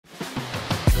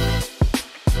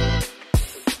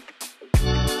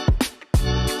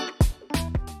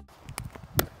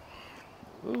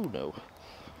no.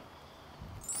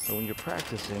 So when you're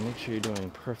practicing, make sure you're doing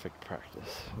perfect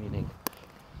practice, meaning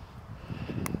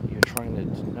you're trying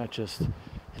to not just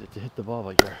hit the ball,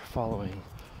 but you're following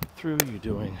through, you're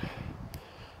doing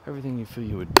everything you feel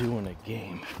you would do in a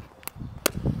game.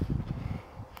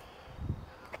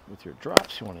 With your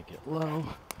drops, you want to get low,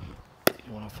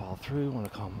 you want to follow through, you want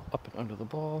to come up and under the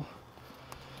ball.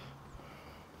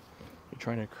 You're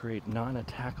trying to create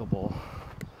non-attackable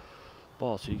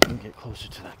balls so you can get closer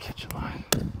to that kitchen line.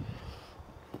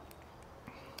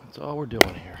 That's all we're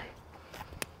doing here.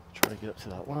 Try to get up to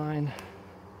that line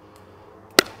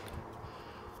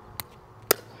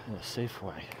in a safe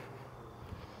way.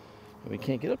 And we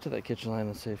can't get up to that kitchen line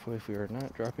in a safe way if we are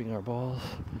not dropping our balls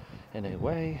in a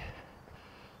way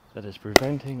that is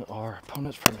preventing our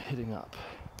opponents from hitting up.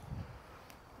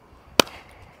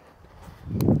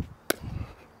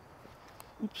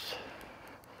 Oops.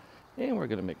 And we're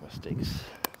gonna make mistakes.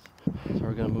 So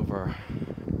we're gonna move our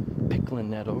pickling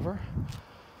net over.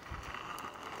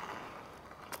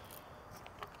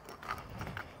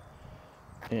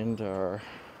 And our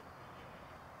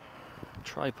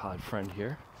tripod friend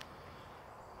here,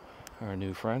 our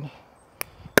new friend,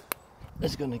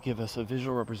 is going to give us a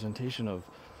visual representation of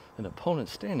an opponent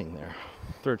standing there.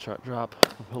 Third shot drop,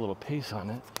 we'll put a little pace on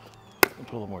it, we'll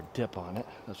put a little more dip on it.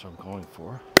 That's what I'm going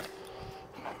for.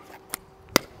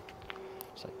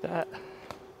 Just like that.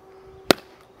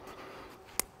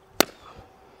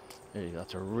 There you go.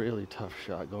 That's a really tough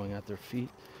shot going at their feet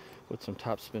with some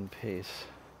topspin pace.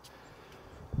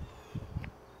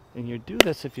 And you do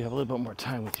this if you have a little bit more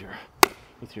time with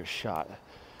your shot.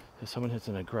 If someone hits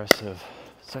an aggressive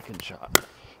second shot,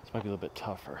 this might be a little bit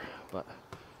tougher, but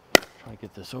try to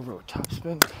get this over with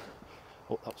topspin.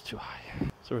 Oh, that was too high.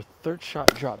 So our third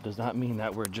shot drop does not mean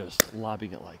that we're just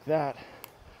lobbing it like that.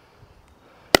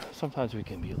 Sometimes we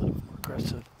can be a little bit more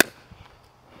aggressive.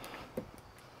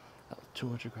 That was too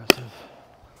much aggressive.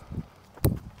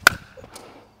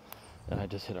 And I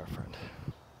just hit our friend.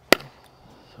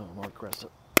 So more aggressive.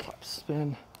 Top spin,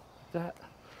 like that.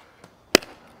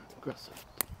 Aggressive.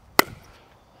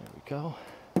 There we go.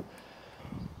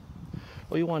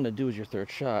 What you want to do is your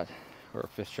third shot, or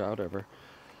fifth shot, whatever,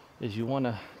 is you want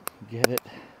to get it,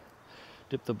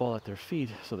 dip the ball at their feet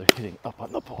so they're hitting up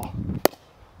on the ball.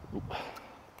 Oop.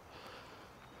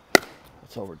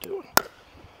 That's all we're doing.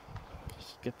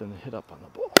 Just get them to hit up on the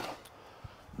ball.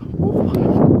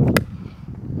 Ooh.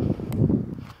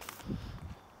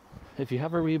 If you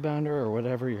have a rebounder or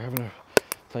whatever, you're having a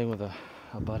playing with a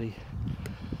buddy,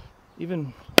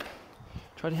 even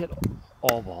try to hit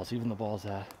all balls, even the balls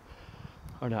that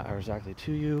are exactly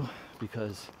to you,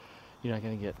 because you're not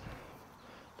going to get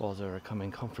balls that are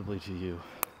coming comfortably to you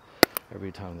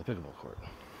every time in the pickleball court.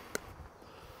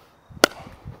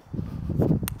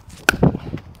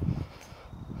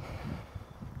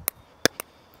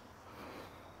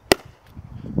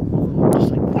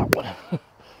 Just like that one.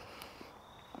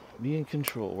 Be in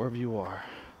control wherever you are.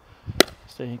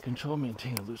 Stay in control,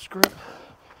 maintain a loose grip.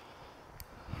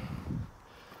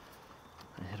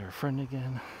 I hit our friend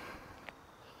again.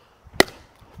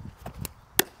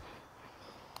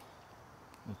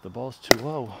 If the ball's too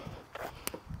low,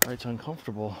 or it's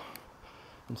uncomfortable,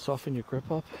 and soften your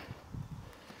grip up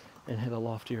and hit a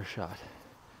loftier shot.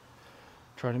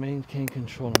 Try to maintain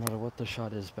control no matter what the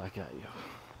shot is back at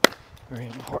you. Very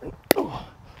important. Oh.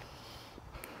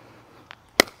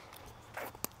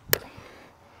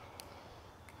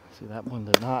 See, that one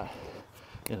did not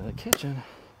get in the kitchen,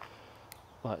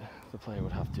 but the player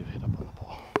would have to hit up on the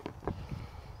ball.